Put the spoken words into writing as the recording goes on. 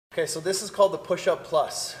Okay, so this is called the push-up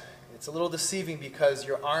plus. It's a little deceiving because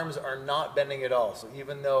your arms are not bending at all. So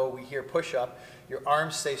even though we hear push-up, your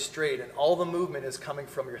arms stay straight and all the movement is coming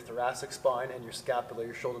from your thoracic spine and your scapula,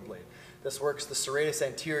 your shoulder blade. This works the serratus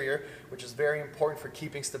anterior, which is very important for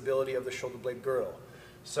keeping stability of the shoulder blade girdle.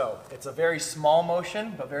 So it's a very small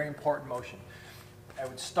motion, but very important motion. I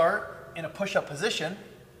would start in a push-up position,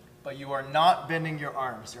 but you are not bending your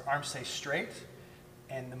arms. Your arms stay straight,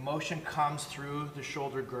 and the motion comes through the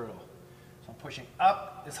shoulder girdle. So I'm pushing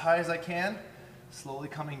up as high as I can, slowly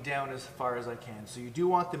coming down as far as I can. So you do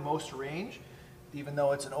want the most range, even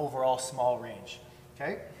though it's an overall small range.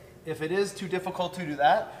 Okay? If it is too difficult to do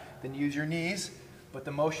that, then use your knees, but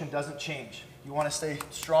the motion doesn't change. You want to stay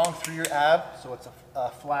strong through your ab, so it's a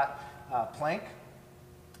flat plank,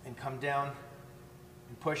 and come down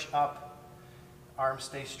and push up, arms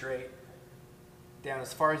stay straight, down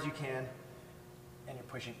as far as you can, and you're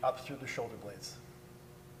pushing up through the shoulder blades.